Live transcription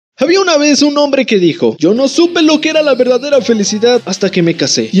Había una vez un hombre que dijo: yo no supe lo que era la verdadera felicidad hasta que me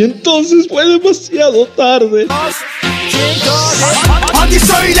casé, y entonces fue demasiado tarde.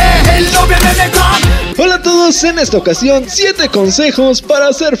 Hola a todos, en esta ocasión 7 consejos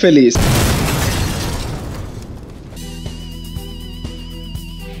para ser feliz.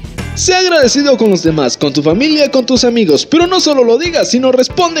 Sé agradecido con los demás, con tu familia, con tus amigos, pero no solo lo digas, sino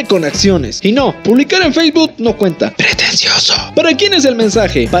responde con acciones. Y no, publicar en Facebook no cuenta. Pretencioso. ¿Para quién es el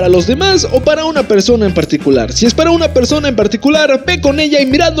mensaje? ¿Para los demás o para una persona en particular? Si es para una persona en particular, ve con ella y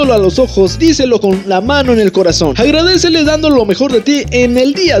mirándolo a los ojos, díselo con la mano en el corazón. Agradécele dando lo mejor de ti en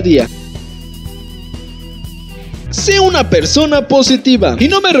el día a día. Sé una persona positiva, y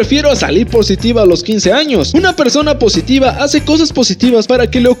no me refiero a salir positiva a los 15 años. Una persona positiva hace cosas positivas para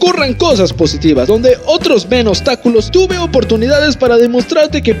que le ocurran cosas positivas. Donde otros ven obstáculos, tú ve oportunidades para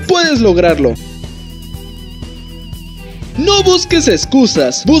demostrarte que puedes lograrlo. No busques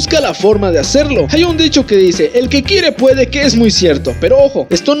excusas, busca la forma de hacerlo. Hay un dicho que dice: el que quiere puede, que es muy cierto. Pero ojo,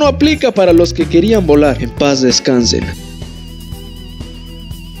 esto no aplica para los que querían volar. En paz descansen.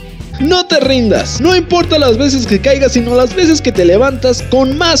 No te rindas, no importa las veces que caigas, sino las veces que te levantas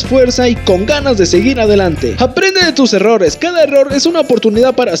con más fuerza y con ganas de seguir adelante. Aprende de tus errores, cada error es una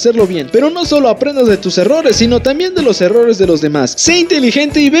oportunidad para hacerlo bien. Pero no solo aprendas de tus errores, sino también de los errores de los demás. Sé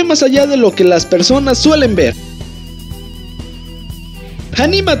inteligente y ve más allá de lo que las personas suelen ver.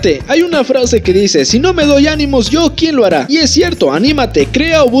 ¡Anímate! Hay una frase que dice: si no me doy ánimos yo, ¿quién lo hará? Y es cierto, anímate,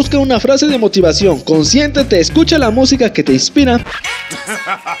 crea o busca una frase de motivación, consiéntete, escucha la música que te inspira.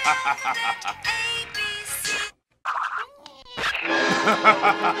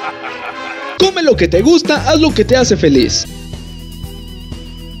 Come lo que te gusta, haz lo que te hace feliz.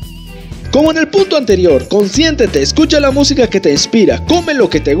 Como en el punto anterior, consiéntete, escucha la música que te inspira, come lo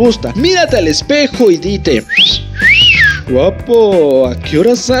que te gusta, mírate al espejo y dite: guapo, ¿a qué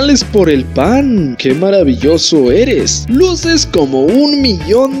hora sales por el pan? ¡Qué maravilloso eres! Luces como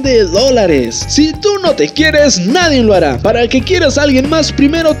 $1.000.000. Si tú no te quieres, nadie lo hará. Para que quieras a alguien más,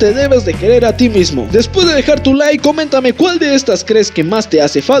 primero te debes de querer a ti mismo. Después de dejar tu like, coméntame cuál de estas crees que más te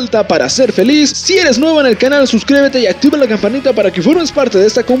hace falta para ser feliz. Si eres nuevo en el canal, suscríbete y activa la campanita para que formes parte de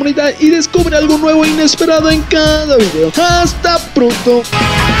esta comunidad y descubre algo nuevo e inesperado en cada video. ¡Hasta pronto!